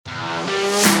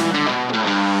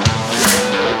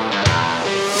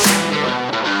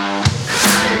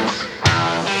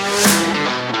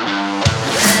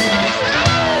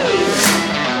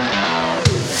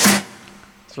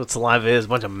saliva is. A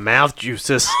bunch of mouth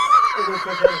juices.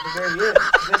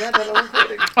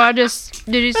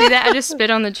 Did you see that? I just spit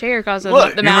on the chair because of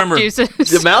Look, the mouth juices.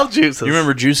 The mouth juices. You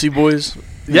remember Juicy Boys?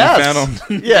 Yes.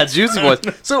 Yeah, Juicy Boys.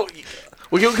 So,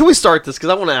 can we start this? Because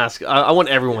I want to ask. I want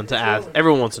everyone to ask.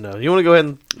 Everyone wants to know. You want to go ahead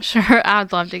and... Sure,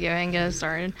 I'd love to go ahead and get it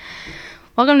started.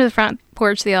 Welcome to the Front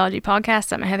Porch Theology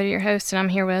Podcast. I'm Heather, your host, and I'm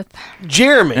here with...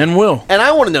 Jeremy. And Will. And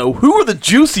I want to know, who are the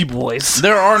Juicy Boys?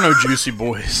 There are no Juicy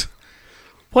Boys.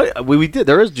 What? We did.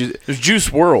 There is Juicy... There's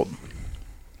Juice World.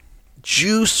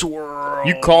 Juice World.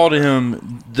 You called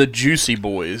him the Juicy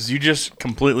Boys. You just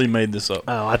completely made this up.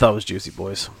 Oh, I thought it was Juicy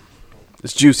Boys.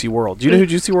 It's Juicy World. Do you know who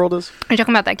Juicy World is? Are you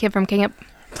talking about that kid from camp?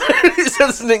 Is that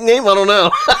his nickname? I don't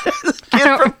know.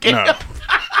 Kid from camp.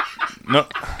 No.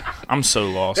 I'm so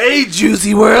lost. Hey,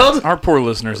 Juicy World. Our poor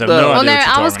listeners have No. no idea Well, no, what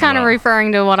you're I was talking kind of about.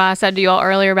 referring to what I said to y'all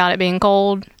earlier about it being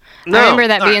cold. No. I remember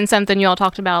that All being right. something y'all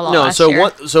talked about a lot No, last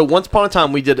year. so once upon a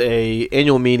time we did a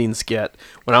annual meeting skit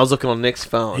when I was looking on Nick's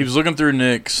phone. He was looking through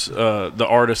Nick's, the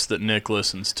artist that Nick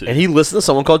listens to. and he listened to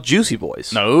someone called Juicy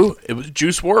Boys. No, it was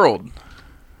Juice World.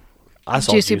 I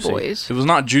saw Juicy Boys. It was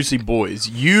not Juicy Boys.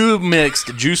 You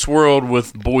mixed Juice World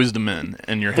with Boys II Men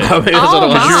in your head. I mean, that's what it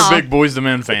was. wow. You're a big Boys II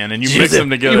Men fan, and you mixed them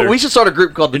together. You know, we should start a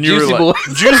group called the and you Juicy were Boys.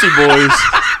 like, Juicy Boys.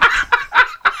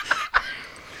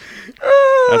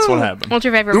 That's what happened. What's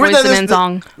your favorite Who are Boys that II is Men the-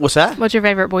 song? What's that? What's your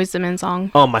favorite Boys II Men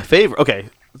song? Oh, my favorite. Okay,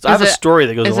 so I have a story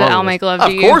that goes is along it I'll with Make this. Love to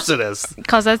Of You? course it is.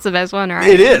 Because that's the best one, right?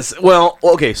 It is. Well,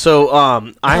 okay, so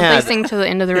I They had... sing to the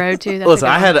end of the road, too. That's Listen,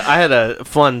 a I good one. had a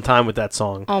fun time with that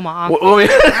song. Oh, my. Wait,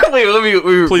 let me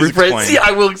Please rephrase. explain. See,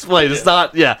 I will explain. It's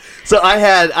not, yeah. So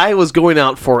I was going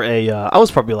out for I was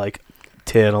probably like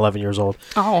 10, 11 years old.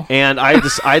 Oh. And I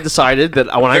decided that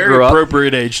when I Very grew up,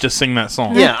 appropriate age to sing that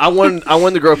song. yeah, I wanted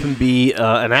to grow up and be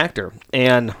an actor.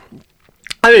 And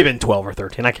I may have been 12 or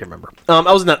 13. I can't remember. I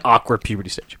was in that awkward puberty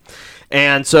stage.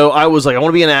 And so I was like, I want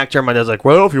to be an actor. And my dad's like,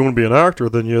 well, if you want to be an actor,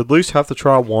 then you at least have to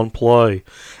try one play.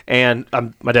 And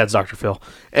my dad's Dr. Phil.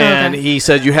 And Okay. he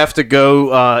said, you have to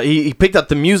go. He picked up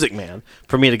The Music Man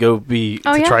for me to go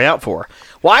try out for.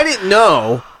 Well, I didn't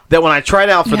know that when I tried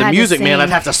out for You The had to Music Man, sing. I'd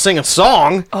have to sing a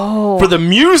song Oh. for The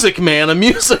Music Man, a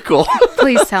musical.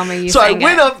 Please tell me you So I sang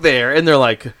went it. up there, and they're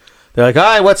like, all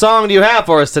right, what song do you have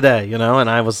for us today? You know, and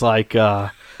I was like,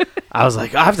 I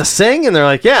have to sing, and they're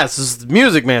like, yeah, this is The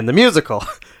Music Man, the musical.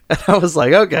 And I was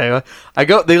like, okay.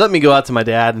 They let me go out to my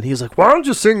dad, and he's like, why don't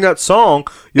you sing that song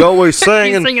you always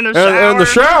sing You sing in the in the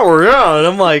shower? Yeah, and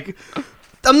I'm like,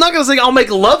 I'm not gonna sing "I'll Make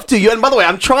Love to You." And by the way,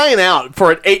 I'm trying out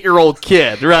for an 8-year-old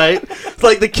kid, right? It's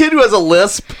like the kid who has a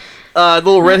lisp. The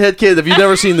little redhead kid, if you've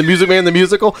never seen The Music Man, the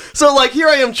musical. So, like, here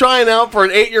I am trying out for an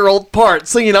 8-year-old part,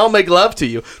 singing I'll Make Love to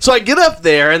You. So I get up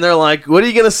there, and they're like, what are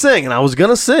you going to sing? And I was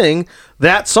going to sing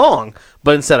that song.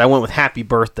 But instead, I went with Happy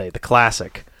Birthday, the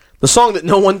classic. The song that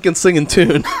no one can sing in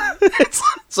tune.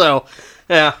 So,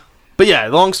 yeah. But, yeah,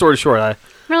 long story short, I'm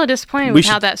really disappointed We with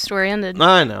should- how that story ended.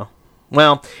 I know.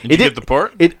 Well, Did you get the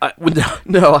part?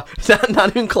 No, not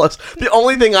even close. The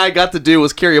only thing I got to do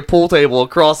was carry a pool table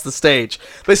across the stage.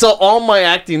 They saw all my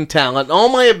acting talent, all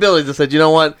my abilities, and said, "You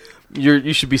know what?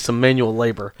 You should be some manual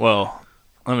labor." Well,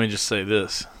 let me just say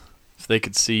this. If they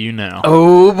could see you now.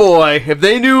 Oh boy! If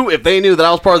they knew that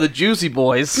I was part of the Juicy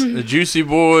Boys. The Juicy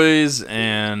Boys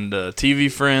and TV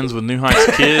Friends with New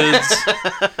Heights Kids.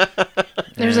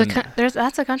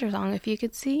 That's a country song. If you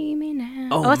could see me now.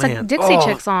 Oh, It's a man. Dixie Oh.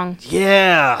 Chick song.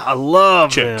 Yeah, I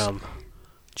love Chicks. them.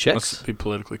 Let's Chicks. be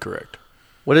politically correct.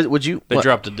 Would you? They what?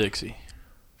 dropped a Dixie.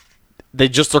 They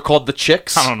just are called the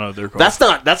Chicks. I don't know what they're called. That's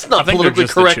not I think they're politically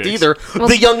just the correct Chicks. either. Well,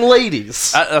 the young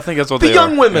ladies, I think that's what the they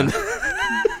young are. women. Yeah.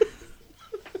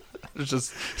 I'm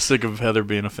just sick of Heather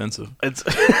being offensive. It's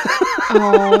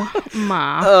Oh,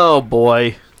 my. oh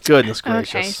boy, goodness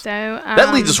gracious. Okay, so.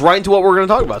 That leads us right into what we're going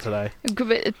to talk about today.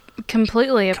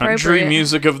 Completely appropriate. Country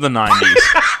music of the 90s.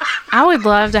 I would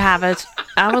love to have it.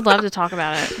 I would love to talk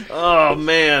about it. Oh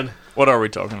man. What are we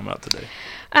talking about today?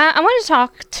 I want to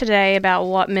talk today about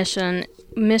what mission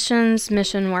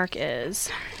work is.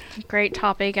 Great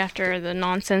topic after the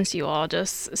nonsense you all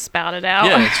just spouted out.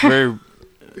 Yeah, it's very,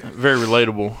 very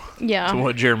relatable Yeah. to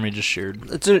what Jeremy just shared.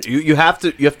 You have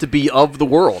to be of the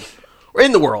world. Or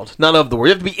in the world, not of the world.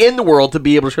 You have to be in the world to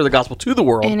be able to share the gospel to the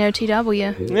world.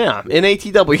 NOTW. Yeah,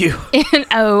 NATW.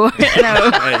 N-O.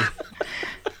 No.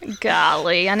 Hey,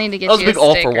 Golly, I need to get I was a you big a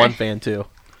All sticker. for One fan too.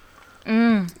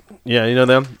 Yeah, you know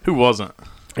them. who wasn't?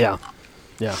 Yeah,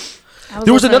 yeah. I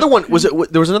There was listening- another one.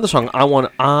 There was another song. I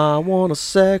wanna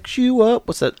sex you up.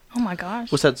 What's that? Oh my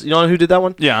gosh. What's that? You know who did that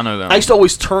one? Yeah, I know that. I used to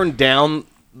always turn down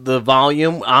the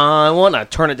volume on. I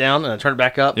turn it down and I turn it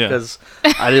back up Yeah. because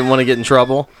I didn't want to get in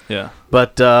trouble. Yeah.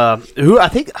 But who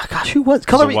was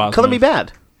Color Me wise Color Me move.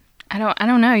 Bad? I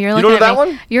don't know. You're You looking don't know at that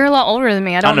me. one? You're a lot older than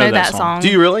me. I don't know know that that song. song. Do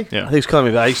you really? Yeah. I think it's Color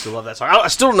Me Bad. I used to love that song. I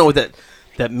still don't know what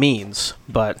that means,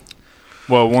 but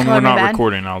Well, when Color we're Me not Bad?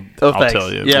 recording, I'll thanks.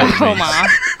 tell you. Yeah. what it Oh means.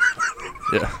 my.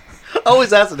 Yeah. I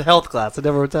always ask in health class. I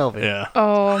never would tell me. Yeah.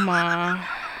 Oh my.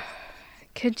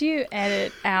 Could you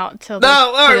edit out till this,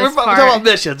 No, all right, to we're this talking part about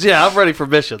missions. Yeah, I'm ready for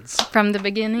missions. from the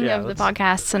beginning Yeah, of the let's-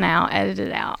 podcast to now? Edit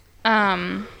it out.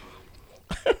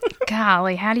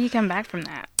 Golly, how do you come back from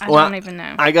that? I Well, don't even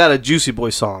know. I got a Juicy Boy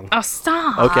song. Oh,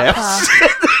 stop. Okay,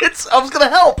 I was gonna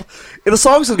help. And the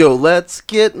song's gonna go, "Let's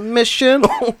get mission,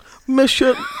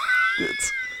 mission."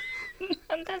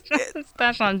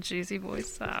 that's not Juicy Boy.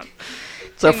 Stop.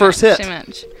 It's our first hit. Too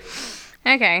much.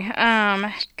 Okay.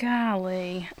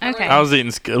 Golly. Okay. I was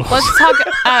eating Skittles. Let's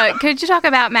talk. Could you talk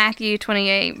about Matthew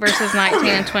 28 verses 19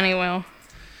 and 20, Will?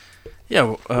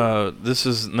 Yeah, this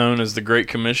is known as the Great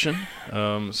Commission.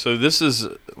 So this is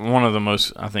one of the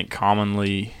most, I think,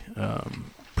 commonly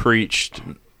preached,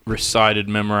 recited,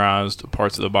 memorized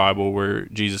parts of the Bible where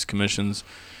Jesus commissions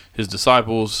his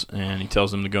disciples and he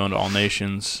tells them to go into all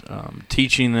nations,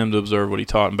 teaching them to observe what he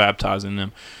taught and baptizing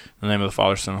them in the name of the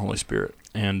Father, Son, and Holy Spirit.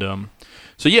 And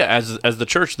so yeah, as the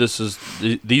church,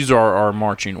 these are our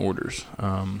marching orders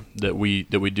that we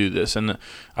do this. And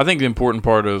I think the important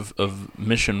part of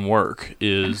mission work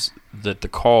is that the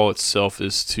call itself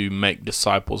is to make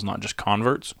disciples, not just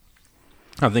converts.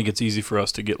 I think it's easy for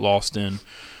us to get lost in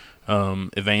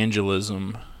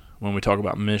evangelism when we talk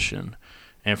about mission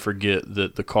and forget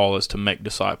that the call is to make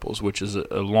disciples, which is a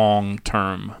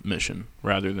long-term mission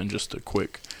rather than just a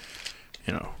quick,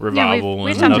 revival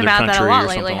we've in talked another about that a country lot or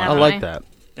lately, something I haven't like like that.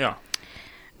 that.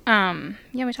 Yeah.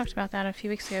 Yeah, we talked about that a few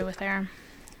weeks ago with our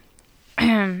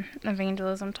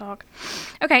evangelism talk.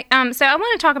 Okay, so I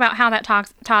want to talk about how that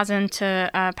ties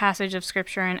into a passage of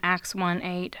Scripture in Acts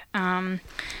 1:8.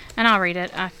 And I'll read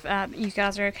it if you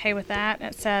guys are okay with that.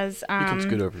 It says, You can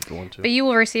scoot over if you want to. "But you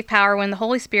will receive power when the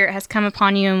Holy Spirit has come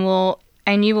upon you,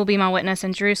 and you will be my witness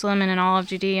in Jerusalem and in all of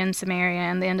Judea and Samaria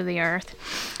and the end of the earth."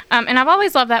 And I've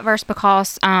always loved that verse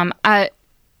because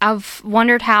I've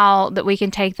wondered how that we can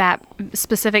take that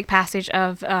specific passage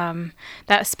of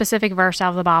that specific verse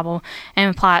out of the Bible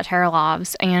and apply it to our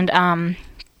lives. And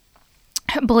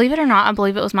believe it or not, I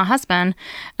believe it was my husband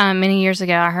many years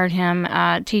ago. I heard him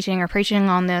teaching or preaching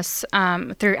on this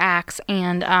through Acts,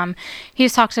 and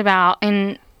he's talked about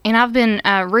and I've been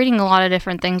reading a lot of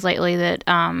different things lately that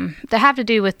have to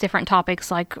do with different topics.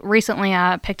 Like recently,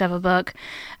 I picked up a book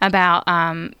about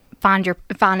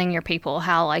finding your people.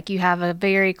 How like you have a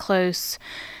very close,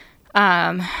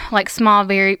 like small,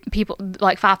 very people,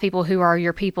 like 5 people who are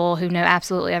your people who know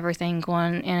absolutely everything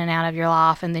going in and out of your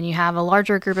life, and then you have a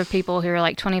larger group of people who are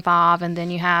like 25, and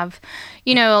then you have,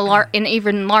 an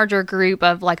even larger group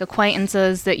of like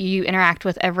acquaintances that you interact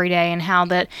with every day, and how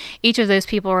that each of those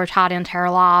people are tied into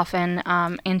our life and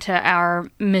into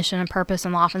our mission and purpose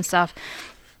in life and stuff.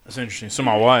 That's interesting. So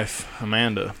my wife,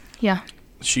 Amanda, Yeah.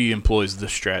 she employs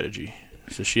this strategy.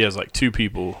 So she has like 2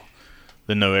 people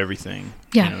that know everything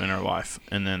Yeah. in her life,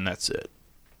 and then that's it.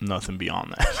 Nothing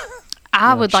beyond that.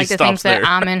 I would She like to think stops that there.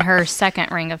 I'm in her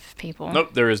second ring of people.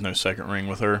 Nope, there is no second ring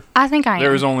with her. I think I am.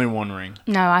 There is only one ring.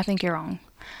 No, I think you're wrong.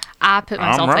 I put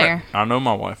myself I'm right. there. I know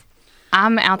my wife.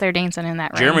 I'm out there dancing in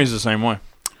that ring. Jeremy's the same way.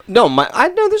 No, I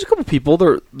know there's a couple people.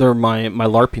 They're my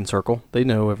LARPing circle. They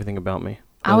know everything about me.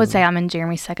 I would say I'm in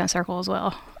Jeremy's second circle as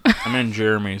well. I'm in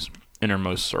Jeremy's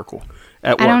innermost circle.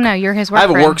 At work. I don't know. You're his work I have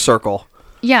a friend. work circle.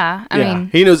 Yeah, I mean,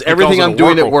 he knows everything calls it I'm a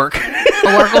doing at workle.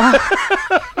 work.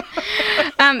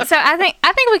 so I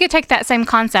think we could take that same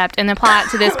concept and apply it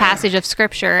to this passage of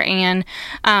Scripture and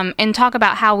talk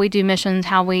about how we do missions,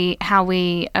 how we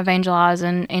evangelize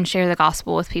and share the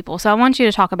gospel with people. So I want you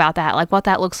to talk about that, like what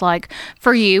that looks like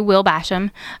for you, Will Basham,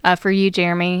 for you,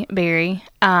 Jeremy Berry.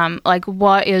 Like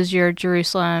what is your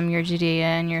Jerusalem, your Judea,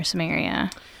 and your Samaria?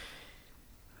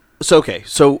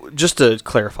 So just to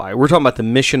clarify, we're talking about the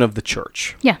mission of the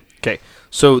church. Yeah. Okay.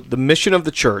 So the mission of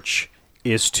the church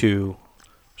is to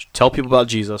tell people about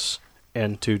Jesus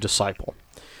and to disciple.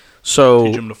 So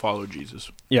Teach them to follow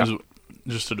Jesus. Yeah.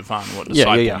 Just to define what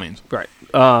disciple means. Right.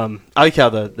 I like how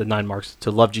the 9 marks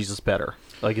to love Jesus better.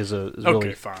 Like is Okay,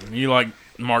 really fine. You like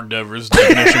Mark Dever's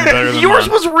definition better than yours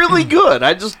mine. was really good.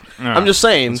 I'm just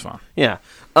saying. That's fine. Yeah.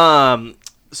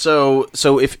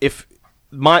 So if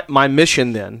my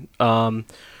mission then,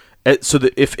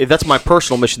 if that's my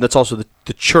personal mission, that's also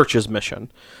the church's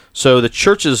mission. So the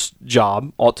church's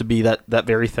job ought to be that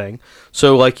very thing.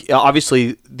 So like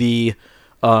obviously the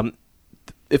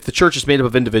if the church is made up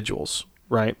of individuals,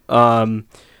 right?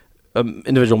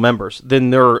 Individual members,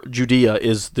 then their Judea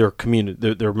is their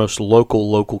community, their most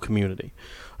local community.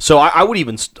 So I would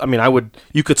even,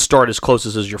 you could start as close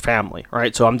as your family,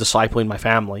 right? So I'm discipling my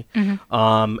family, and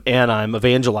I'm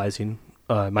evangelizing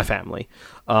my family.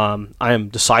 I am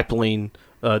discipling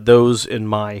those in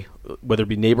my, whether it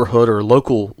be neighborhood or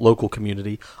local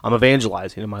community. I'm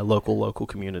evangelizing in my local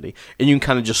community, and you can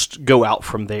kind of just go out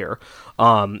from there.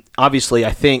 Obviously,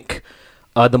 I think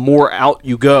the more out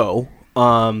you go,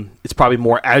 it's probably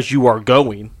more as you are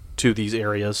going to these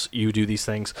areas, you do these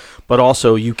things, but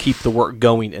also you keep the work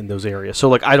going in those areas. So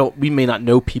like we may not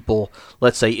know people,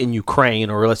 let's say in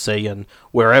Ukraine or let's say in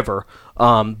wherever,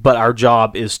 but our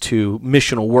job is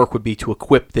missional work would be to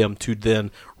equip them to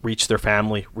then reach their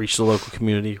family, reach the local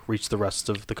community, reach the rest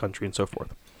of the country and so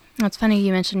forth. It's funny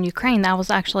you mentioned Ukraine. I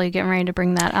was actually getting ready to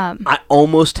bring that up. I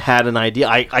almost had an idea.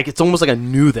 It's almost like I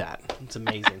knew that. It's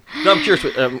amazing. No,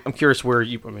 I'm curious where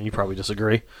you probably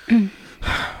disagree.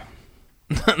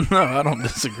 No, I don't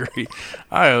disagree.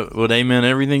 I would amen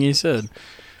everything he said.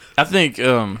 I think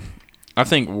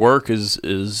work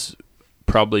is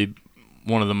probably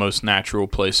one of the most natural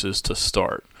places to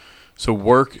start. So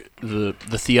work, the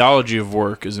theology of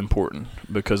work is important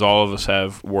because all of us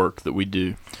have work that we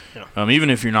do. Yeah. Even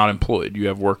if you're not employed, you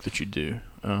have work that you do,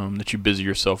 that you busy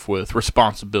yourself with,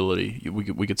 responsibility.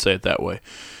 We could say it that way.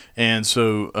 And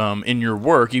so in your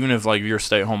work, even if like you're a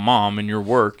stay-at-home mom, in your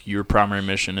work, your primary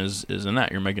mission is in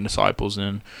that. You're making disciples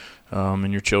in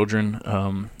your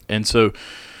children. And so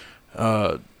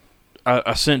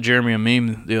I sent Jeremy a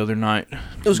meme the other night.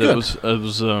 It was good. It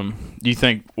was do you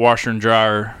think washer and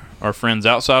dryer are friends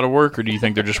outside of work, or do you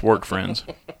think they're just work friends?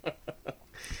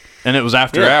 And it was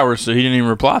after hours, so he didn't even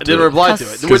reply to it. Didn't reply to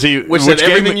it. Which said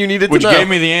everything you needed to know. Which gave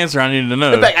me the answer I needed to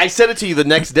know. In fact, I said it to you the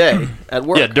next day at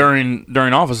work. Yeah, during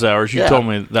office hours, you told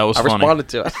me that was funny. I responded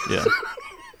to it. Yeah.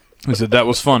 He said, that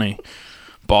was funny,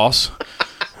 boss.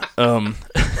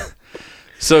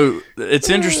 So it's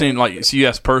interesting, so you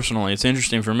asked personally, it's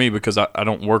interesting for me because I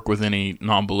don't work with any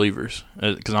non-believers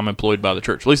because I'm employed by the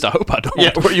church. At least I hope I don't.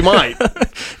 Yeah, well, you might.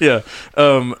 Yeah.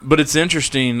 But it's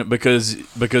interesting because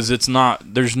it's not,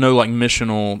 there's no like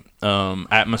missional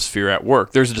atmosphere at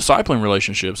work. There's discipling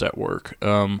relationships at work.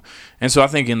 And so I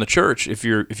think in the church, if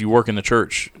you work in the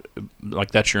church,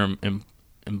 like that's your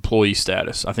employee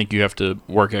status, I think you have to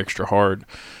work extra hard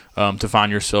to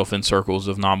find yourself in circles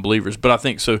of non-believers. But I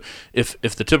think so if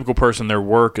the typical person, their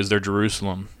work is their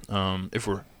Jerusalem, if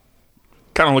we're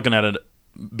kind of looking at it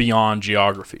beyond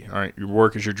geography, all right, your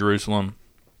work is your Jerusalem,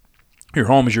 your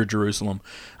home is your Jerusalem,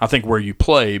 I think where you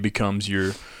play becomes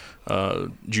your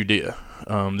Judea.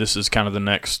 This is kind of the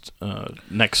next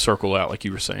circle out, like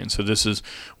you were saying. So this is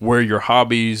where your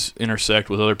hobbies intersect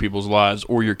with other people's lives,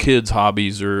 or your kids'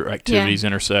 hobbies or activities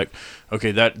intersect.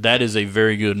 Okay, that is a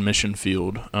very good mission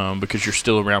field because you're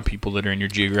still around people that are in your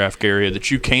geographic area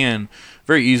that you can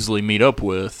very easily meet up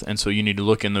with, and so you need to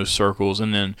look in those circles.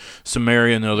 And then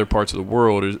Samaria and the other parts of the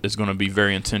world is going to be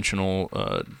very intentional.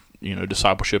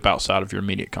 Discipleship outside of your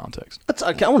immediate context.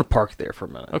 I want to park there for a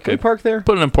minute. Okay, can we park there.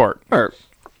 Put it in park. All right.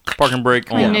 Parking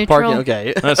brake on. Neutral. Parking.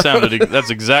 Okay. That's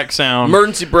exact sound.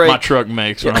 Emergency brake. My truck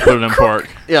makes when I put it in park.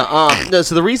 Yeah. No,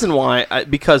 so the reason why,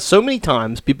 because so many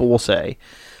times people will say,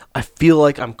 I feel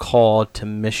like I'm called to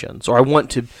missions, or I want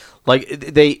to, like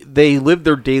they live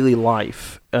their daily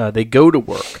life. They go to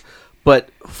work, but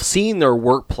seeing their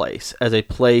workplace as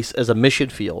a mission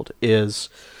field is,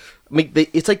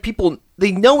 it's like people,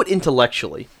 they know it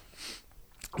intellectually,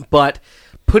 but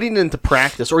putting it into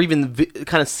practice or even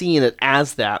kind of seeing it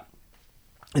as that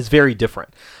is very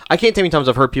different. I can't tell you how many times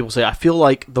I've heard people say, I feel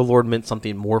like the Lord meant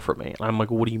something more for me. And I'm like,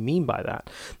 well, what do you mean by that?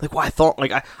 Like, well, I thought,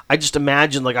 like, I just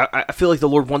imagine, like, I feel like the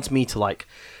Lord wants me to, like,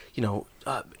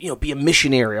 be a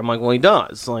missionary. I'm like, well, he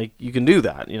does. Like, you can do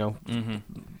that,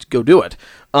 go do it.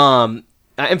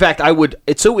 In fact,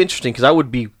 it's so interesting because I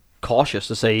would be cautious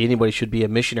to say anybody should be a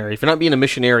missionary. If you're not being a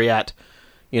missionary at,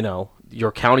 your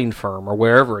accounting firm or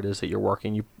wherever it is that you're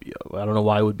working, I don't know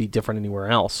why it would be different anywhere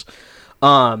else.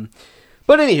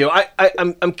 But anywho,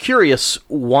 I'm curious,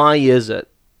 why is it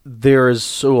there is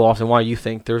so often, why you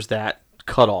think there's that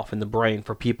cutoff in the brain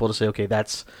for people to say, okay,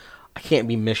 I can't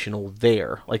be missional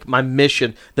there. Like my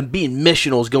mission, then being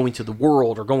missional is going to the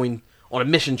world or going on a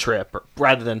mission trip,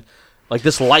 rather than like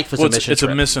this life is a mission trip. It's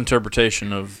a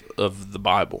misinterpretation of the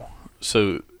Bible.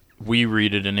 So we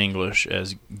read it in English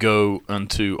as go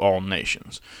unto all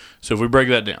nations. So if we break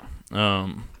that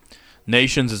down,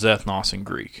 nations is ethnos in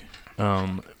Greek.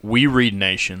 We read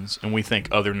nations and we think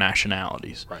other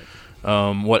nationalities. Right.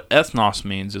 What ethnos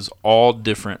means is all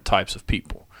different types of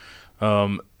people.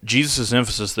 Jesus'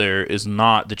 emphasis there is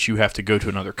not that you have to go to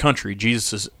another country.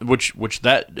 Jesus is, which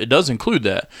that it does include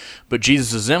that, but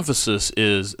Jesus' emphasis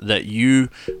is that you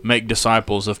make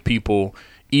disciples of people,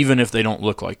 even if they don't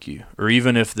look like you, or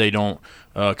even if they don't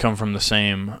come from the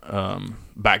same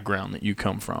background that you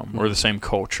come from, or the same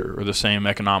culture, or the same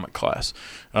economic class.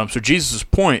 So Jesus'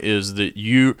 point is that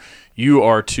you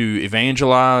are to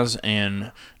evangelize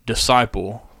and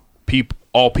disciple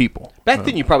all people. Back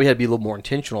then, you probably had to be a little more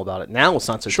intentional about it. Now it's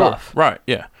not so tough. Right.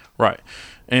 Yeah. Right.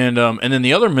 And then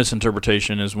the other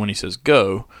misinterpretation is when he says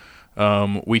go.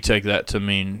 We take that to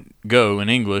mean go in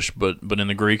English, but in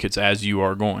the Greek it's as you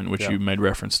are going, which you made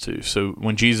reference to. So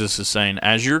when Jesus is saying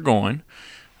as you're going,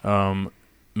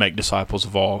 make disciples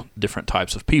of all different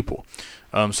types of people.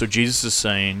 So Jesus is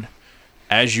saying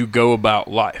as you go about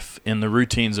life, in the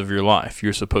routines of your life,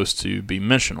 you're supposed to be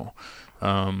missional.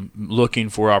 Looking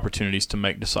for opportunities to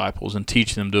make disciples and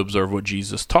teach them to observe what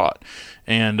Jesus taught,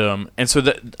 and so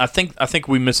that I think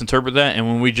we misinterpret that, and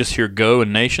when we just hear "go"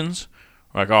 and nations,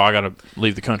 we're like, oh, I got to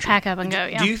leave the country, pack up and go.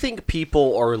 Yeah. Do you think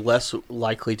people are less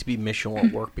likely to be missional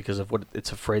at work because of what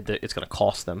it's afraid that it's going to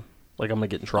cost them? Like, I'm going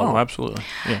to get in trouble. Oh, absolutely.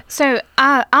 Yeah. So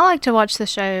I like to watch the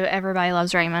show Everybody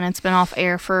Loves Raymond. It's been off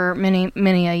air for many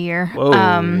a year. Whoa.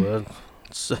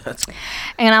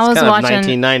 And I was watching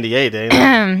 1998, ain't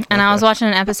it? and I was watching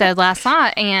an episode last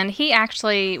night, and he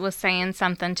actually was saying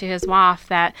something to his wife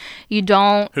that you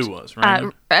don't. Who was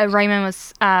Raymond?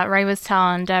 Ray was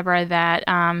telling Deborah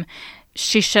that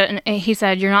she shouldn't. He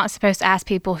said you're not supposed to ask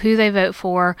people who they vote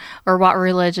for or what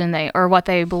religion or what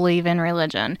they believe in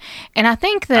religion. And I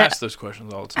think that I ask those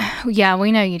questions all the time. Yeah,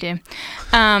 we know you do.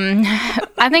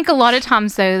 I think a lot of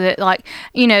times though that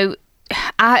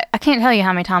I can't tell you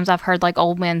how many times I've heard like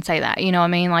old men say that, you know what I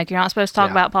mean? Like, you're not supposed to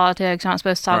talk about politics, you're not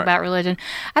supposed to talk about religion.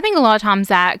 I think a lot of times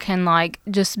that can like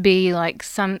just be like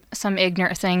some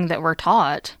ignorant thing that we're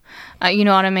taught. You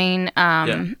know what I mean?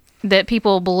 That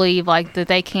people believe like that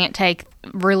they can't take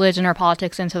religion or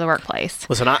politics into the workplace.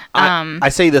 Listen, I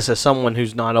say this as someone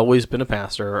who's not always been a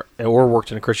pastor or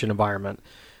worked in a Christian environment.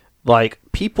 Like,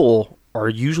 people are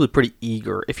usually pretty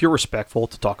eager, if you're respectful,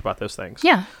 to talk about those things.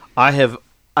 Yeah.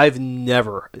 I've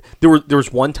never. There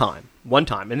was one time,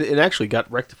 and it actually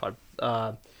got rectified.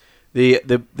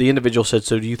 The individual said,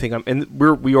 "So do you think I'm?" And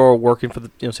we are working for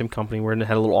the same company. We're in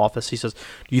had a little office. He says,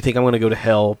 "Do you think I'm going to go to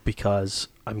hell because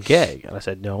I'm gay?" And I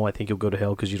said, "No, I think you'll go to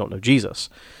hell because you don't know Jesus."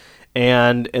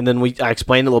 And then I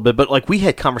explained a little bit, but like we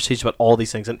had conversations about all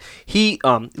these things, and he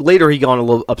later he got a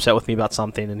little upset with me about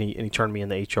something, and he turned me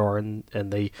into HR, and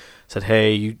they said,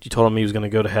 "Hey, you told him he was going to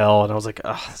go to hell," and I was like,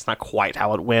 "That's not quite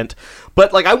how it went."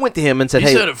 But like I went to him and said, He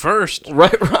 "Hey," said it first,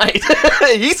 right.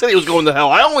 He said he was going to hell.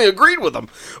 I only agreed with him,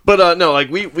 but no, like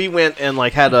we went and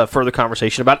like had a further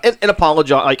conversation about it and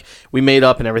apologized. Like we made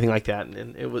up and everything like that,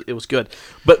 and it was good.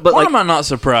 But why like, am I not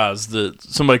surprised that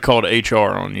somebody called HR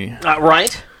on you?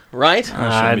 Right.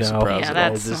 I know. surprised Yeah,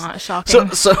 that's not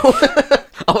shocking. So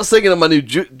I was thinking of my new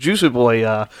Juicy Boy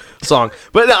song,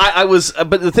 but I was.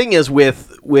 But the thing is,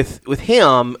 with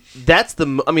him, that's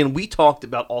the. I mean, we talked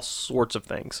about all sorts of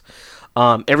things,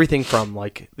 everything from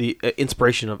like the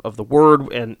inspiration of the word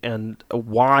and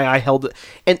why I held it,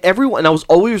 and everyone. And I was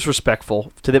always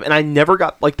respectful to them, and I never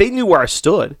got like they knew where I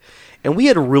stood, and we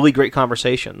had really great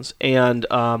conversations. And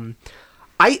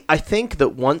I think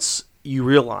that once you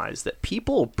realize that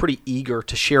people are pretty eager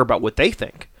to share about what they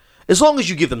think, as long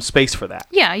as you give them space for that.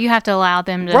 Yeah, you have to allow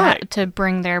them to Right. to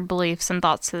bring their beliefs and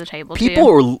thoughts to the table.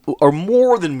 People are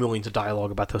more than willing to dialogue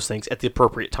about those things at the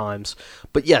appropriate times.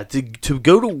 But yeah, to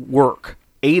go to work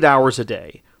 8 hours a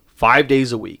day, 5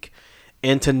 days a week,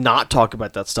 and to not talk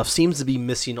about that stuff seems to be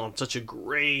missing on such a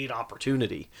great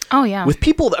opportunity. Oh yeah. With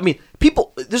people, I mean,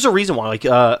 people. There's a reason why, like,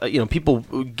 people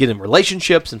get in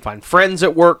relationships and find friends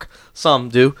at work. Some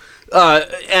do,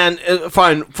 and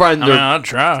find. I'll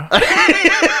try.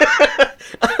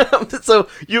 So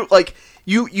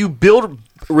you build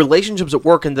relationships at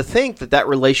work, and to think that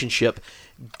relationship,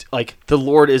 like the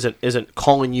Lord isn't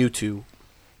calling you to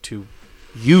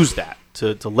use that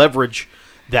to leverage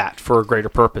that for a greater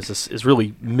purpose is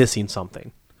really missing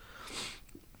something.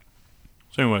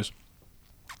 So, anyways,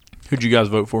 who'd you guys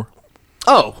vote for?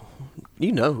 Oh,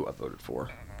 you know who I voted for.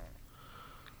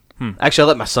 Actually, I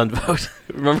let my son vote.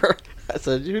 Remember? I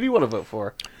said, "Who do you want to vote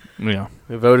for?" Yeah.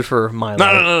 We voted for Milo.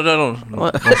 No.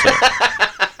 Don't say it.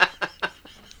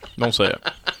 Don't say it.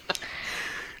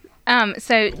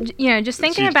 So, just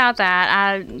thinking about that,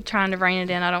 I'm trying to rein it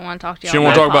in. I don't want to talk to y'all. She don't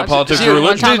want to talk about politics or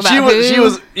religion? Talk about she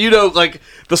was, like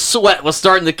the sweat was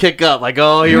starting to kick up. Like,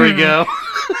 oh, here we go.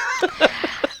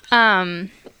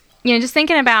 just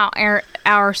thinking about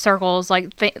our circles,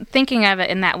 like thinking of it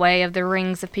in that way, of the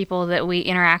rings of people that we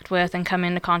interact with and come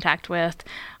into contact with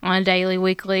on a daily,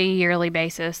 weekly, yearly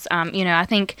basis. I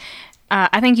think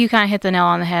you kind of hit the nail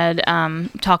on the head,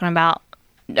 talking about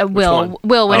Will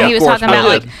when he was talking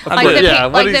about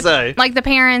what did he say? Like the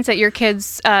parents at your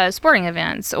kids' sporting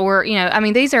events, or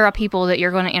these are people that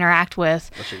you're going to interact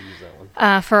with. I should use that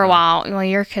one. For a while. Well,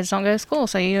 your kids don't go to school,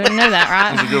 so you didn't know that,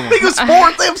 right? That's a good one. They go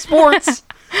sports. They have sports.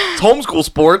 It's homeschool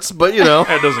sports, but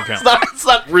That doesn't count. it's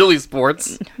not really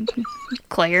sports.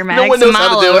 Claire, No Max, one and knows how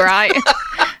to Milo, do it.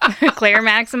 right? Claire,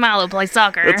 Max, and Milo play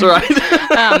soccer. That's right.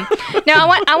 Now,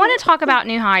 I want to talk about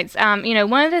New Heights.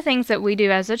 One of the things that we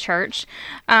do as a church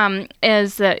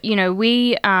is that,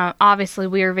 we obviously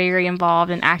we are very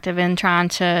involved and active in trying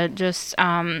to just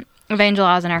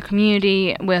evangelize in our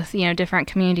community with, different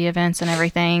community events and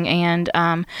everything. And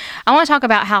I want to talk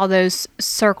about how those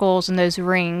circles and those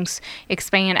rings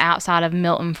expand outside of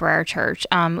Milton for our church.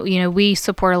 We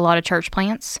support a lot of church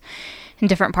plants in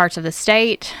different parts of the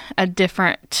state,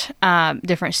 different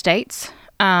states,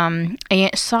 and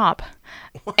stop.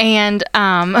 And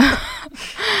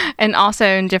and also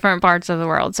in different parts of the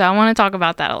world. So I want to talk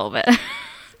about that a little bit.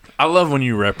 I love when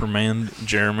you reprimand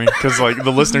Jeremy, because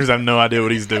the listeners have no idea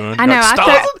what he's doing. I know. Like,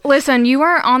 stop. Listen, you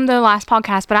weren't on the last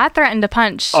podcast, but I threatened to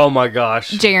punch Oh my gosh.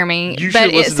 Jeremy. You But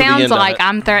should it listen to the sounds end of like it.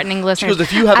 I'm threatening listeners.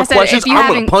 Because if you have I a said, question, if you I'm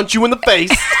going haven't- to punch you in the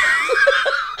face.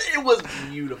 It was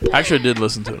beautiful. Actually, I did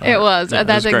listen to it. It was. Yeah,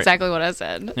 That's it was great. exactly what I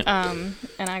said. And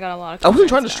I got a lot of. I wasn't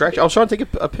trying to comments, distract you. I was trying to take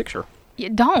a picture. so-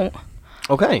 Don't.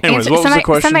 Okay. Anyways, what was the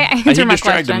question? Somebody answer He my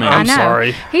distracted question. me. I I'm know.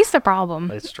 sorry. He's the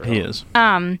problem. It's true. He is.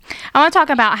 I want to talk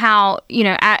about how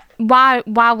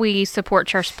why we support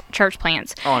church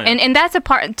plants. Oh, yeah. And that's a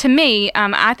part to me.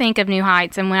 I think of New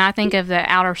Heights, and when I think of the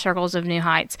outer circles of New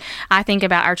Heights, I think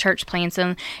about our church plants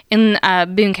in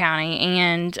Boone County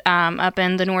and up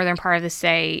in the northern part of the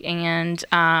state, and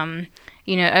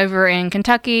over in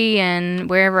Kentucky and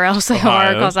wherever else they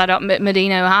are, because I don't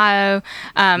Medina, Ohio,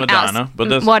 Medina, but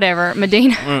that's whatever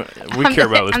Medina. we care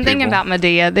about those I'm thinking people. about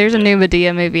Medea. There's a new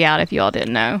Medea movie out. If you all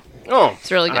didn't know, Oh,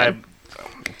 it's really good.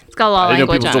 It's got a lot I of didn't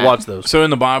know language people on still it. watch those. So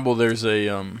in the Bible, there's a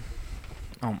oh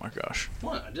my gosh.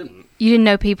 What? I didn't. You didn't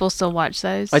know people still watch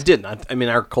those? I didn't. I mean,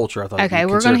 our culture, I thought. Okay, you'd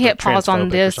we're going to consider hit pause on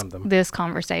transphobic or something. this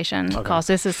conversation because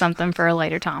this is something for a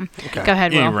later time. Okay. Go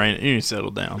ahead, You Will. need to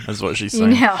settle down. That's what she's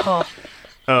You saying. know,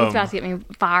 it's about to get me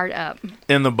fired up.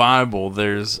 In the Bible,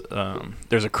 there's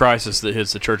a crisis that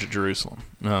hits the church at Jerusalem.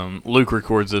 Luke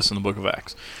records this in the book of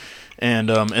Acts, and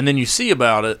then you see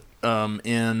about it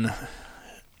in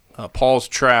Paul's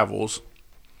travels,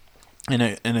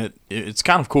 and it's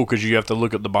kind of cool because you have to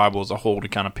look at the Bible as a whole to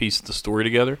kind of piece the story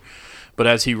together. But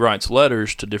as he writes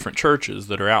letters to different churches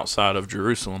that are outside of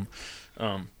Jerusalem,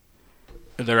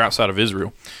 they're outside of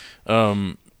Israel,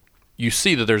 you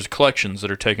see that there's collections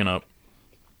that are taken up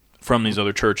from these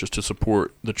other churches to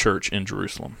support the church in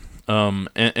Jerusalem.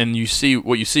 And you see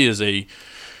what you see is a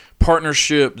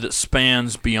partnership that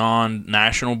spans beyond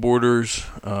national borders,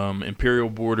 imperial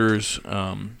borders,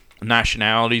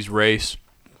 nationalities, race,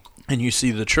 and you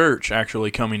see the church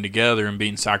actually coming together and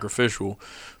being sacrificial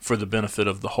for the benefit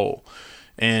of the whole.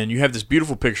 And you have this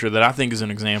beautiful picture that I think is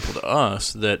an example to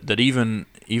us that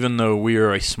even though we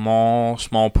are a small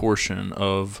portion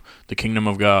of the kingdom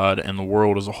of God and the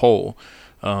world as a whole,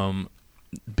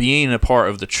 being a part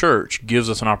of the church gives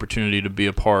us an opportunity to be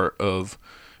a part of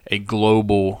a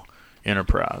global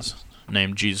enterprise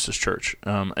named Jesus' Church.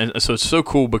 And so it's so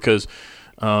cool because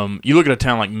you look at a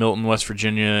town like Milton, West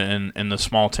Virginia, and the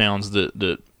small towns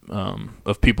that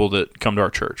of people that come to our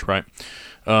church, right?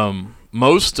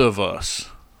 Most of us,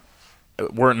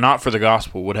 were it not for the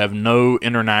gospel, would have no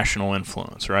international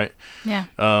influence, right? Yeah.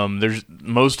 There's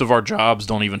most of our jobs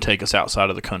don't even take us outside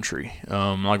of the country.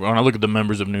 Like when I look at the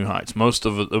members of New Heights, most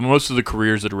of the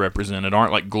careers that are represented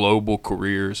aren't like global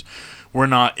careers. We're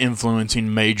not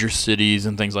influencing major cities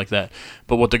and things like that.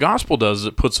 But what the gospel does is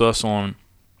it puts us on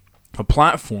a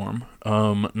platform,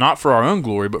 not for our own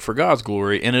glory, but for God's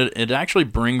glory, and it actually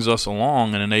brings us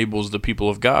along and enables the people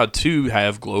of God to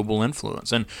have global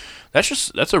influence. And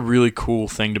that's a really cool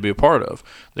thing to be a part of,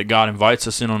 that God invites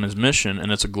us in on his mission,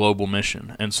 and it's a global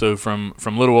mission. And so from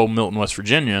little old Milton, West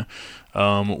Virginia,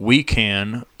 we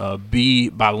can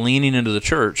by leaning into the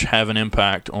church, have an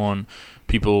impact on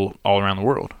people all around the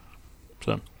world.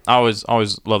 So I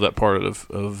always love that part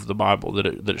of the Bible, that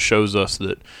it shows us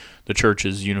that the church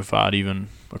is unified even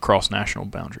across national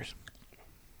boundaries.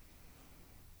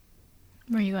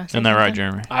 Were you going to say Isn't that right,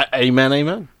 something? Jeremy? Amen,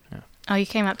 amen. Oh, you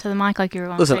came up to the mic like you were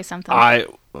going Listen, to say something. I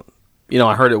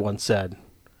heard it once said,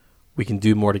 we can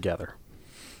do more together.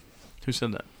 Who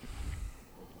said that?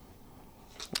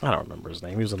 I don't remember his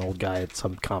name. He was an old guy at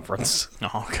some conference.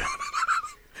 Oh, okay.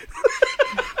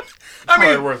 I mean,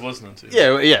 Probably worth listening to.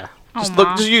 yeah. Just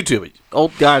look, just YouTube it.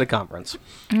 Old guy at a conference.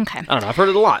 Okay. I don't know. I've heard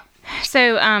it a lot.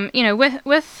 So,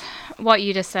 with what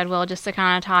you just said, Will, just to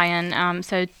kind of tie in,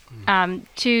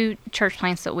 two church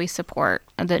plants that we support,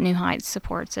 that New Heights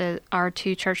supports, are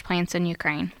two church plants in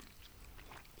Ukraine.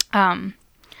 Man,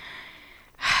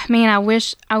 I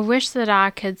wish that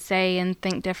I could say and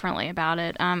think differently about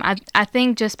it. I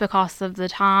think just because of the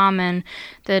time and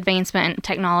the advancement in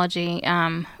technology,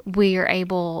 we are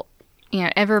able,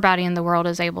 everybody in the world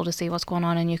is able to see what's going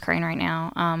on in Ukraine right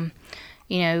now.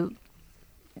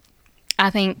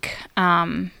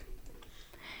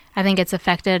 I think it's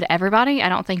affected everybody. I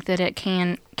don't think that it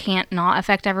can't not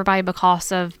affect everybody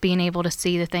because of being able to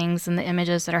see the things and the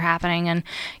images that are happening. And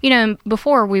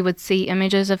before we would see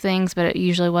images of things, but it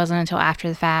usually wasn't until after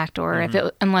the fact, or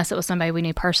unless it was somebody we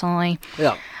knew personally.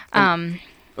 Yeah.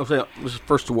 I'll say this is the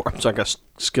first war. I'm sorry, I got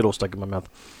Skittles stuck in my mouth.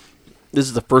 This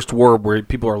is the first war where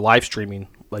people are live streaming,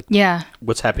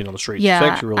 what's happening on the streets. Yeah. It's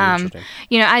actually really interesting.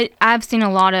 I've seen a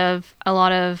lot of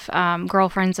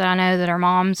girlfriends that I know that are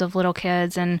moms of little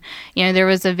kids, and there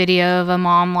was a video of a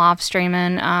mom live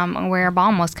streaming where a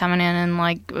bomb was coming in, and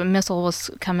a missile was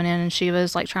coming in, and she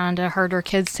was trying to herd her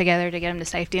kids together to get them to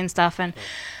safety and stuff. And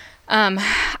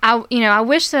I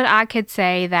wish that I could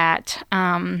say that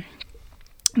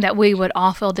that we would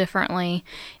all feel differently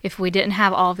if we didn't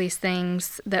have all these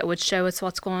things that would show us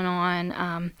what's going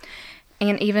on.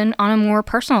 And even on a more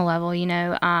personal level,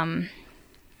 when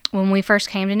we first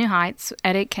came to New Heights,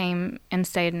 Eddie came and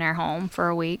stayed in our home for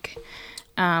a week.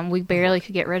 We barely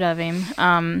could get rid of him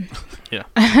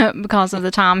because of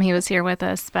the time he was here with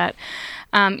us. But,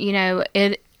 but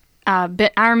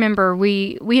I remember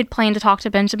we had planned to talk to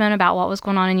Benjamin about what was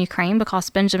going on in Ukraine because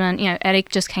Benjamin, Eddie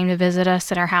just came to visit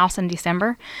us at our house in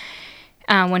December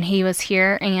when he was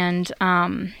here. And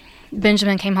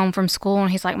Benjamin came home from school and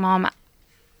he's like, Mom,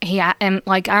 I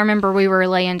remember we were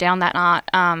laying down that night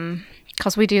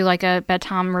because we do a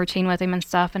bedtime routine with him and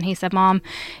stuff. And he said, Mom,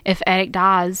 if Eric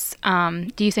dies,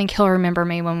 do you think he'll remember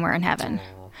me when we're in heaven?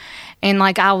 And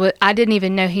I didn't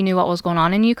even know he knew what was going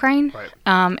on in Ukraine. Right.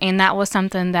 And that was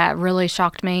something that really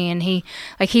shocked me. And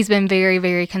he's been very,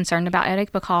 very concerned about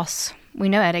Eric because we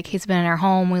know Eric. He's been in our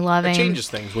home. We love him. It changes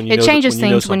things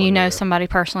when you know somebody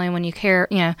personally, when you care,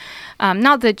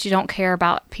 not that you don't care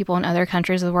about people in other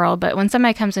countries of the world, but when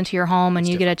somebody comes into your home and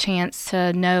you get a chance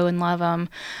to know and love them,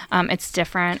 it's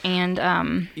different. And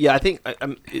I think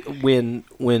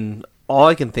when all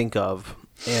I can think of,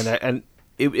 and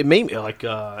it made me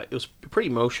it was pretty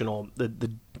emotional the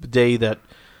day that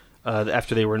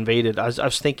after they were invaded. I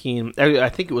was thinking, I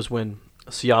think it was when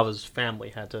Siava's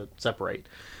family had to separate.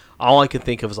 All I could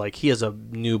think of is he has a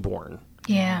newborn.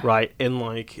 Yeah. Right. And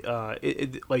and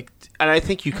I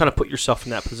think you kind of put yourself in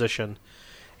that position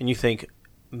and you think,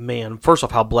 man, first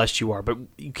off, how blessed you are, but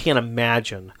you can't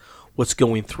imagine what's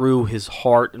going through his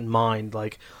heart and mind.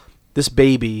 This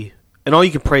baby, and all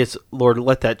you can pray is, Lord,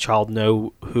 let that child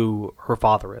know who her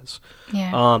father is.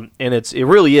 Yeah. And it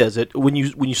really is. When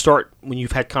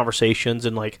you've had conversations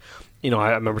and I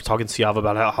remember talking to Siava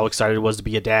about how excited it was to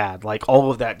be a dad. All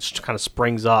of that just kind of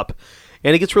springs up,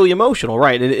 and it gets really emotional,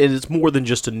 right? And it's more than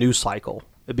just a news cycle.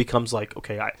 It becomes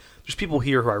okay, there's people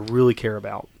here who I really care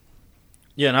about.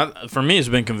 Yeah, and for me, it's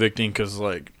been convicting because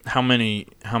how many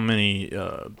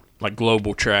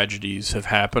global tragedies have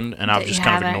happened, and I've just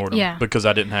kind of ignored them because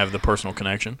I didn't have the personal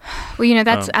connection. Well,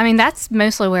 that's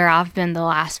mostly where I've been the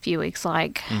last few weeks.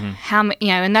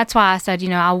 And that's why I said,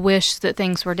 I wish that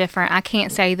things were different. I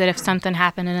can't say that if something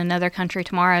happened in another country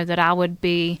tomorrow that I would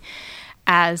be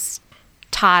as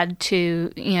tied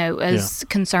to, as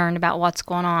concerned about what's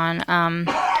going on. I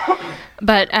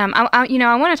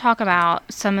want to talk about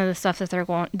some of the stuff that they're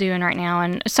doing right now,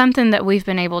 and something that we've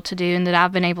been able to do and that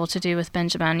I've been able to do with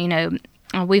Benjamin.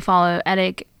 We follow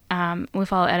Edic. We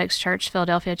follow Edic's church,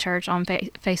 Philadelphia Church, on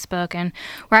Facebook, and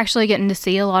we're actually getting to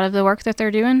see a lot of the work that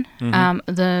they're doing,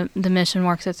 the mission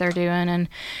work that they're doing, and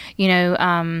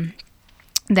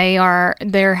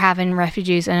they're having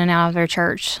refugees in and out of their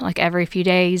church every few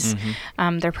days.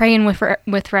 They're praying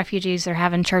with refugees. They're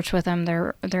having church with them.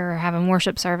 They're having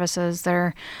worship services.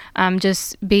 They're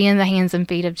just being the hands and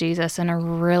feet of Jesus in a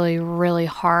really, really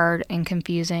hard and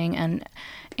confusing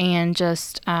and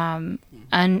just unknown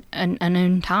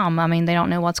time. I mean, they don't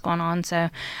know what's going on. So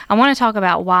I want to talk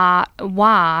about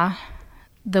why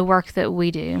the work that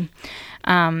we do.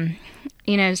 Something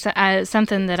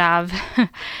that I've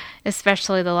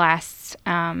especially the last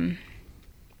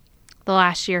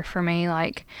year for me,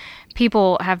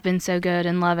 people have been so good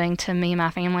and loving to me and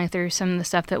my family through some of the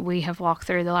stuff that we have walked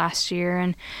through the last year,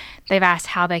 and they've asked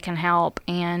how they can help,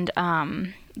 and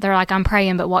they're like, I'm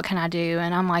praying, but what can I do?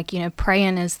 And I'm like,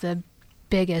 praying is the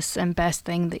biggest and best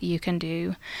thing that you can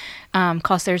do,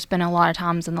 because there's been a lot of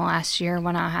times in the last year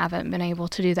when I haven't been able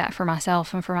to do that for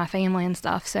myself and for my family and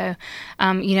stuff. So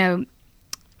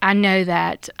I know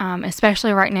that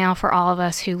especially right now, for all of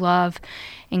us who love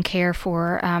and care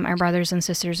for our brothers and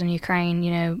sisters in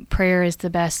Ukraine, prayer is the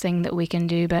best thing that we can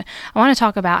do. But I want to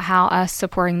talk about how us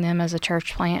supporting them as a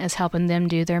church plant is helping them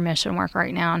do their mission work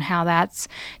right now, and how that's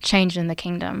changing the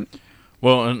kingdom.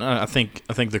 Well, and I think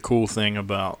the cool thing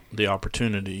about the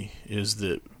opportunity is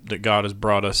that God has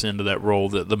brought us into that role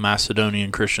that the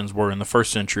Macedonian Christians were in the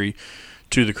first century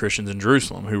to the Christians in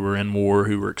Jerusalem, who were in war,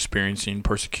 who were experiencing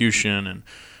persecution, and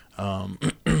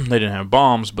they didn't have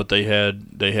bombs, but they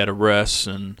had arrests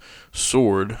and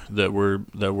sword that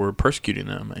were persecuting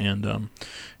them,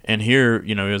 and here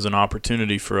is an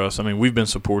opportunity for us. I mean, we've been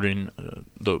supporting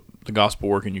the gospel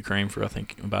work in Ukraine for I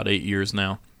think about 8 years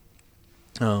now.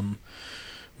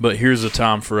 But here's a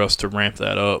time for us to ramp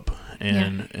that up,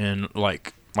 and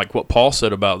like what Paul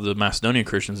said about the Macedonian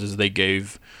Christians is they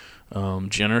gave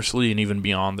generously and even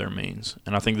beyond their means.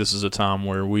 And I think this is a time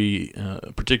where we,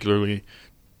 particularly,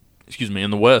 in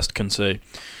the West, can say,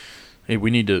 hey, we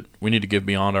need to give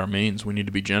beyond our means. We need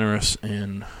to be generous,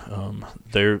 and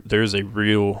there's a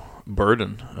real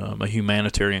burden, a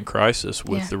humanitarian crisis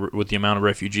with the amount of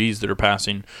refugees that are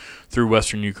passing through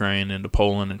Western Ukraine into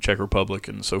Poland and Czech Republic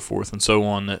and so forth and so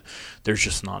on, that there's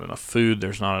just not enough food,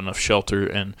 there's not enough shelter,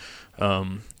 and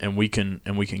we can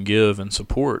give and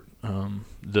support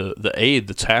the aid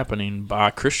that's happening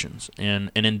by Christians, and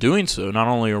in doing so, not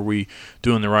only are we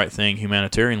doing the right thing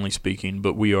humanitarianly speaking,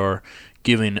 but we are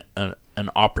giving an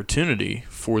opportunity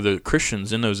for the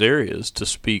Christians in those areas to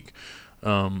speak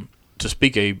a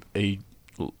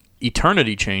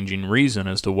eternity changing reason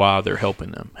as to why they're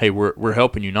helping them. Hey, we're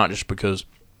helping you not just because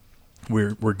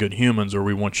we're good humans or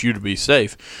we want you to be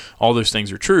safe. All those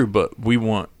things are true, but we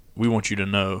want you to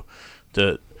know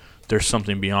that there's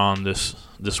something beyond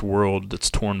this world that's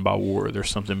torn by war. There's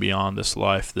something beyond this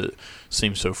life that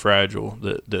seems so fragile,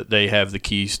 that they have the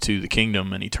keys to the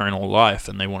kingdom and eternal life,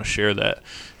 and they want to share that.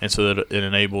 And so that it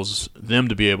enables them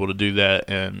to be able to do that,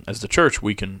 and as the church,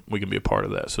 we can be a part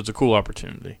of that. So it's a cool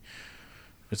opportunity.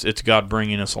 It's God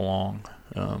bringing us along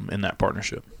in that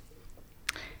partnership.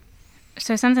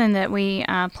 So something that we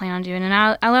plan on doing, and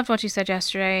I loved what you said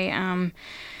yesterday. Me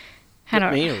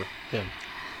or him?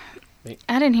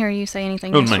 I didn't hear you say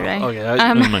anything yesterday. Okay.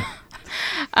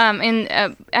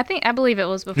 I believe it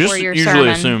was before your usually sermon.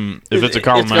 assume if it's a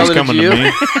compliment, it's coming to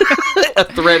me. A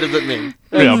thread is at me.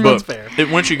 That's fair.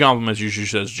 When she compliments you, she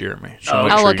says Jeremy.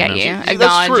 I'll look at you. That's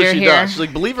Acknowledge true. you're She here. does. She's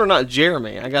like, believe it or not,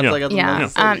 Jeremy. I got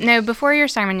the No, before your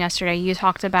sermon yesterday, you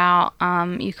talked about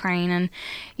Ukraine, and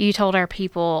you told our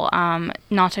people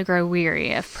not to grow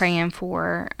weary of praying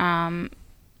for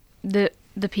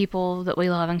the people that we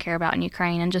love and care about in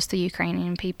Ukraine, and just the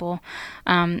Ukrainian people.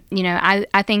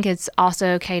 I think it's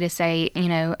also okay to say,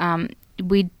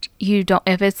 you don't,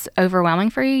 if it's overwhelming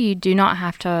for you, you do not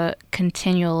have to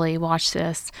continually watch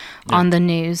this on the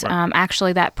news. Right.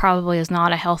 Actually, that probably is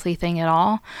not a healthy thing at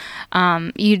all.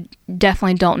 You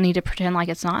definitely don't need to pretend like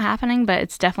it's not happening, but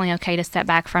it's definitely okay to step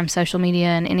back from social media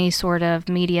and any sort of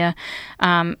media,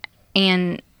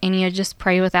 and just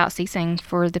pray without ceasing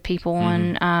for the people,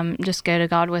 and just go to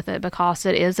God with it, because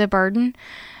it is a burden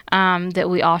that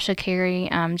we all should carry.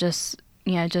 Just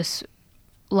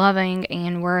loving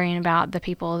and worrying about the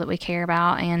people that we care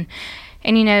about, and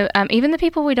even the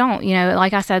people we don't.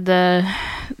 Like I said, the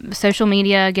social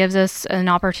media gives us an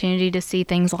opportunity to see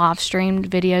things live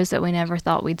streamed, videos that we never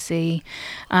thought we'd see.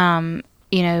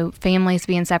 Families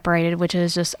being separated, which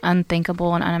is just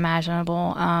unthinkable and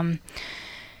unimaginable.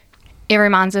 It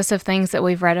reminds us of things that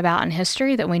we've read about in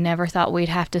history that we never thought we'd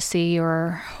have to see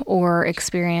or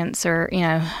experience, or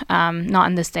not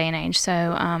in this day and age. So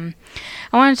I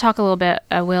wanted to talk a little bit.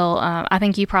 Will, I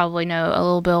think you probably know a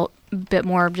little bit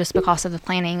more just because of the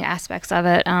planning aspects of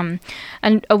it,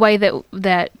 and a way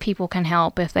that people can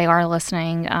help if they are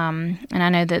listening. And I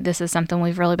know that this is something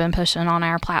we've really been pushing on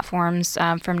our platforms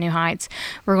from New Heights.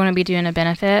 We're going to be doing a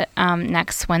benefit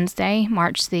next Wednesday,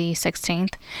 March the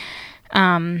 16th.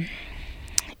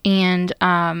 And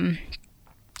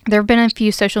there have been a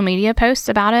few social media posts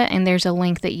about it, and there's a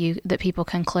link that people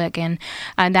can click, and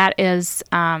that is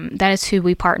who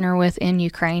we partner with in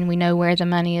Ukraine. We know where the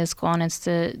money is going. Is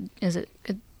it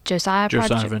Josiah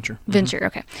Project? Venture. Venture,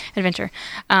 okay. Adventure.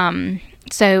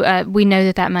 So we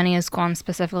know that money has gone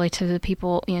specifically to the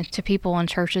people, to people in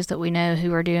churches that we know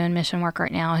who are doing mission work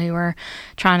right now, who are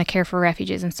trying to care for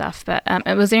refugees and stuff. But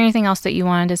was there anything else that you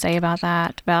wanted to say about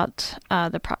that, about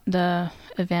the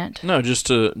event? No, just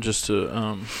to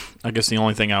I guess the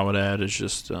only thing I would add is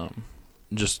just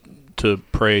to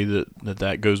pray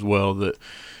that goes well, that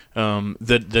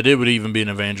it would even be an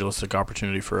evangelistic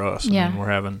opportunity for us. Yeah. I mean,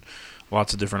 we're having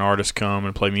lots of different artists come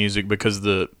and play music because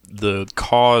the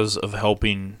cause of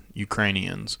helping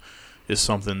Ukrainians is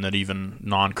something that even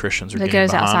non-Christians are that getting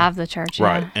goes behind. outside of the church.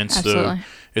 Right. Yeah, And absolutely. so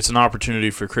it's an opportunity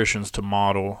for Christians to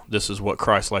model this is what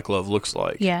Christ-like love looks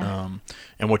like. Yeah.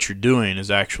 And what you're doing is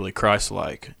actually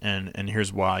Christ-like, and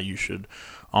here's why you should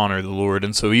honor the Lord.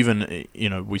 And so even,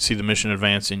 we see the mission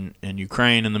advancing in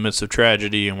Ukraine in the midst of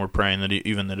tragedy, and we're praying that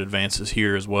even that advances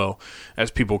here as well,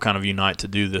 as people kind of unite to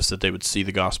do this, that they would see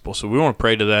the gospel. So we want to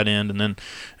pray to that end, and then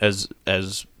as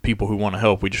people who want to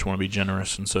help, we just want to be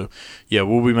generous. And so, yeah,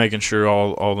 we'll be making sure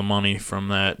all the money from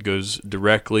that goes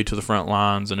directly to the front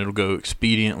lines, and it'll go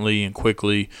expediently and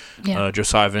quickly. Yeah.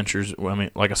 Josiah Ventures, I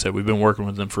mean, like I said, we've been working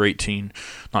with them for 8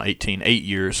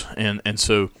 years, and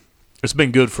so it's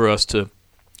been good for us to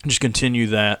just continue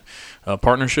that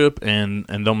partnership, and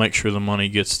they'll make sure the money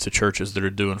gets to churches that are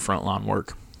doing frontline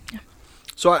work.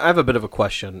 So I have a bit of a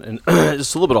question, and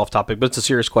it's a little bit off topic, but it's a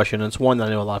serious question, and it's one that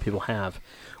I know a lot of people have.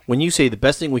 When you say the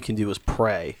best thing we can do is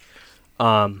pray,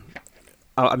 I'm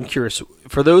curious.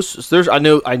 For those, I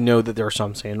know that there are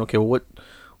some saying, okay, well,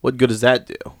 what good does that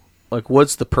do? Like,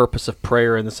 what's the purpose of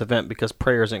prayer in this event? Because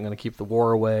prayer isn't going to keep the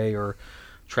war away or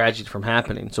tragedy from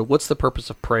happening. So what's the purpose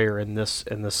of prayer in this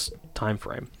time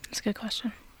frame? That's a good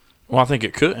question. Well, I think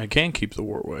it can keep the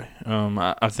war away.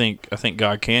 I think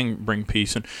God can bring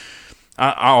peace, and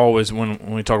I always, when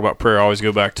we talk about prayer, I always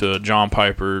go back to John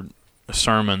Piper, a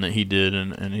sermon that he did,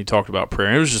 and he talked about prayer.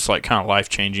 And it was just like kind of life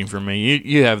changing for me.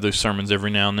 You have those sermons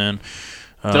every now and then.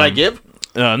 Did I give?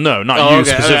 No, not you okay.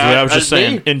 specifically. I was just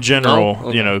saying, me? in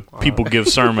general, No? Okay. people give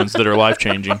sermons that are life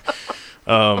changing.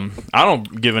 I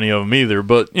don't give any of them either,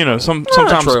 but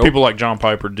sometimes true. people like John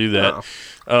Piper do that.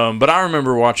 No. But I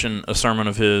remember watching a sermon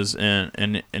of his,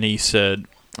 and he said,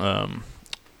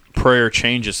 prayer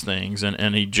changes things,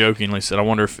 and he jokingly said, I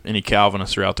wonder if any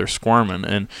Calvinists are out there squirming,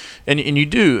 and you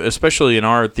do, especially in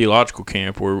our theological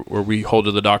camp where we hold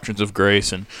to the doctrines of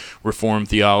grace and Reformed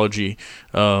theology.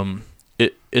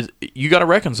 You got to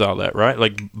reconcile that, right?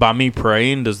 Like, by me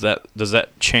praying, does that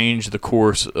change the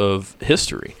course of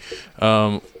history?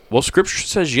 Well, Scripture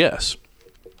says yes,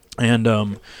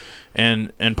 and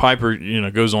Piper,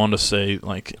 goes on to say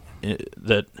like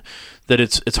that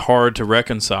it's hard to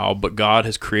reconcile, but God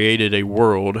has created a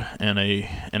world and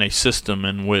a system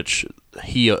in which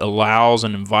He allows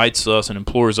and invites us and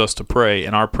implores us to pray,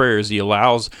 and our prayers He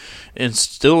allows, and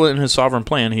still in His sovereign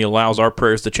plan, He allows our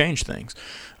prayers to change things.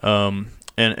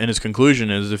 And his conclusion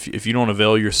is, if you don't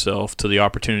avail yourself to the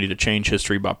opportunity to change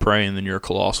history by praying, then you're a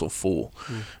colossal fool.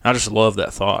 I just love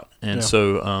that thought. And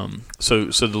Yeah. so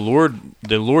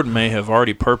the Lord may have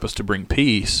already purposed to bring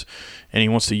peace, and He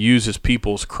wants to use His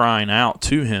people's crying out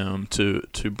to Him to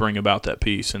bring about that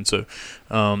peace. And so,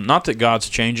 not that God's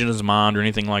changing His mind or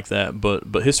anything like that, but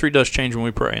history does change when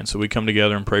we pray. And so we come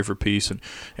together and pray for peace, and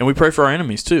we pray for our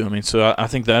enemies too. I mean, so I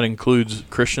think that includes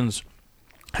Christians.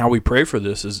 How we pray for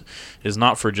this is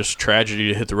not for just tragedy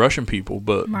to hit the Russian people,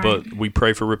 but we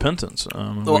pray for repentance.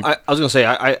 Well, I was going to say,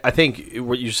 I think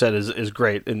what you said is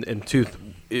great. And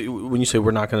when you say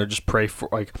we're not going to just pray for,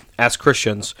 like, as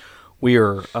Christians, we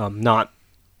are not,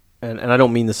 and I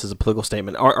don't mean this as a political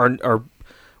statement. Our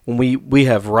when we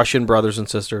have Russian brothers and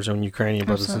sisters and Ukrainian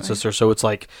brothers and sisters, so it's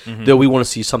like, though we want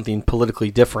to see something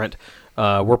politically different,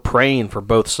 we're praying for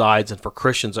both sides and for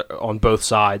Christians on both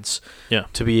sides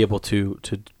to be able to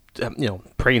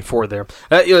praying for them.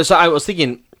 So I was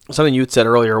thinking something you had said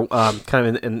earlier,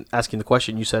 kind of in asking the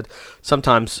question. You said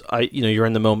sometimes you're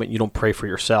in the moment, you don't pray for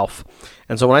yourself,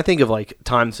 and so when I think of like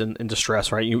times in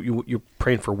distress, right? You're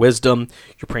praying for wisdom,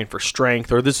 you're praying for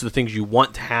strength, or this is the things you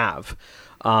want to have.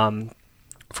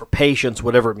 For patience,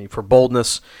 whatever it means, for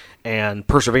boldness and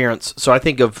perseverance. So I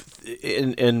think of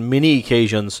in many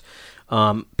occasions,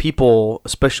 people,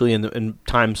 especially in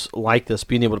times like this,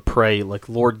 being able to pray, like,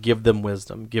 Lord, give them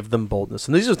wisdom, give them boldness.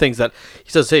 And these are things that He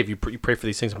says, hey, if you pray for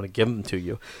these things, I'm going to give them to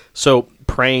you. So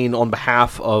praying on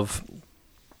behalf of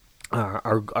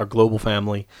our global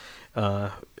family,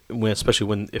 especially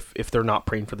when if they're not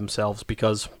praying for themselves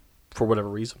because for whatever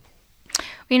reason.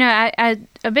 I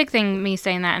a big thing me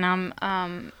saying that, and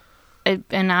I'm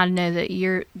and I know that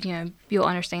you'll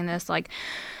understand this. Like,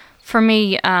 for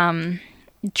me,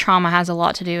 trauma has a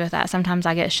lot to do with that. Sometimes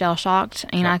I get shell shocked,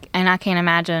 and I can't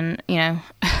imagine.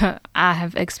 I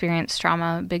have experienced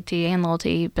trauma, big T and little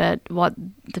T, but what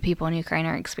the people in Ukraine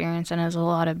are experiencing is a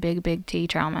lot of big T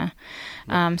trauma.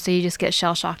 So you just get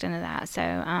shell shocked into that.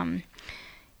 So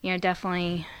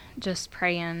definitely just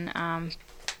praying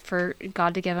for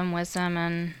God to give them wisdom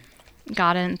and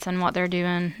guidance in what they're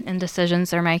doing and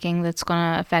decisions they're making that's going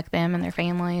to affect them and their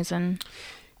families. And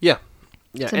yeah,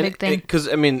 it's a big thing. Because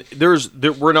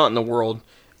we're not in the world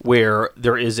where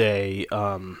there is a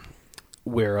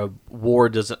where a war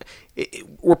doesn't.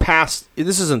 We're past.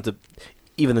 This isn't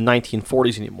even the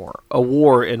 1940s anymore. A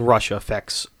war in Russia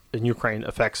in Ukraine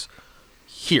affects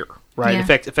here. Right, Yeah.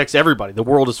 affects everybody. The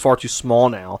world is far too small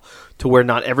now to where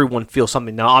not everyone feels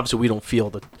something. Now, obviously, we don't feel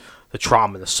the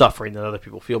trauma, the suffering that other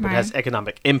people feel, but Right. it has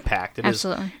economic impact. It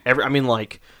Absolutely. is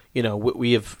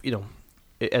we have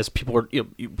as people are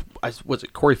was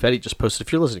it Corey Fetty just posted?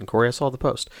 If you're listening, Corey, I saw the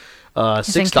post.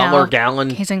 $6 gallon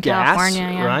He's in gas,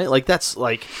 California, yeah. right? Like that's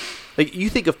like you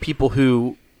think of people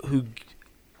who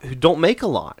don't make a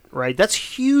lot, right?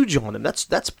 That's huge on them.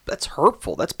 That's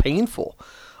hurtful. That's painful.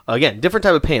 Again, different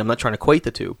type of pain. I'm not trying to equate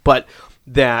the two, but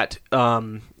that,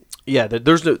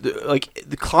 there's no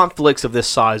the conflicts of this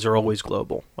size are always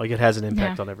global. Like it has an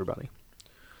impact on everybody.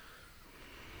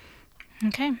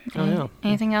 Okay. Oh, yeah.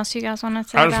 Anything else you guys want to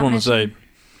say? I just about want to mission? say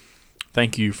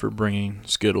thank you for bringing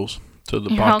Skittles to the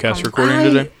You're podcast welcome. recording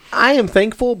today. I am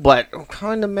thankful, but I'm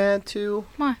kind of mad too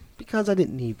Why? because I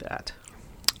didn't need that.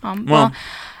 Well,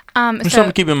 There's so something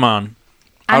to keep in mind.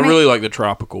 I I really like the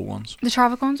tropical ones. the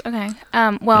tropical ones. Okay.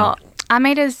 I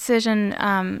made a decision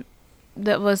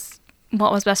that was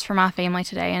what was best for my family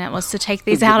today, and it was to take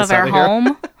these Get out this of our out of here.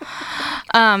 home.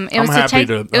 It was to happy take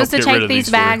to it was to help get rid take of these these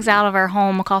for you. bags out of our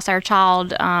home because our child,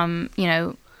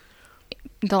 the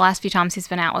last few times he's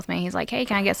been out with me, he's like, "Hey,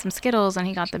 can I get some Skittles?" And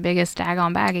he got the biggest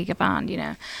daggone bag he could find.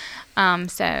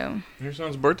 So Your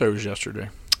son's birthday was yesterday.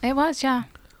 it was, yeah.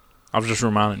 I was just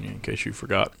reminding you in case you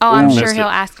forgot. Oh, I'm sure Missed he'll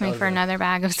it. ask me for another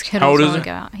bag of Skittles How old when is we he?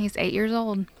 go out. He's 8 years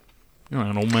old. You're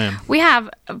an old man. We have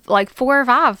like 4 or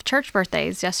 5 church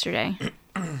birthdays yesterday.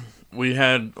 We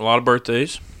had a lot of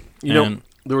birthdays. You know, and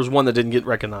there was one that didn't get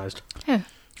recognized. Who?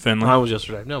 Finley. Mine was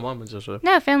yesterday. No, mine was yesterday.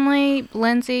 No, Finley,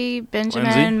 Lindsay, Benjamin,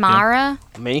 Lindsay, yeah. Myra.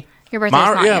 Me? Your birthday's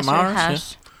Myra- not yeah, yesterday. Myra's,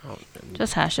 Hush. Oh,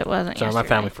 Just hush. It wasn't sorry, yesterday. my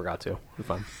family forgot to. We're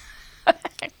fine.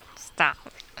 Stop.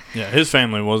 Yeah, his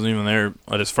family wasn't even there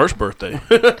at his first birthday.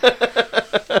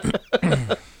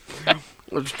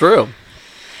 It's true.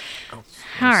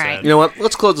 All right. You know what?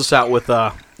 Let's close this out with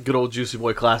a good old Juicy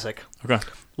Boy classic. Okay.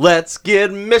 Let's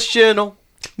get missional.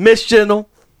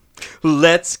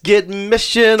 Let's get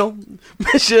missional.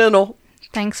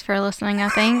 Thanks for listening, I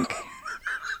think.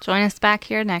 Join us back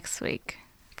here next week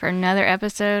for another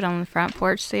episode on the Front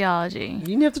Porch Theology. You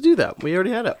didn't have to do that. We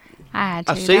already had it. I had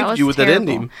to. I saved was you with that terrible.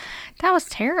 ending. That was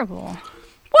terrible.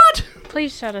 What?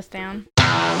 Please shut us down.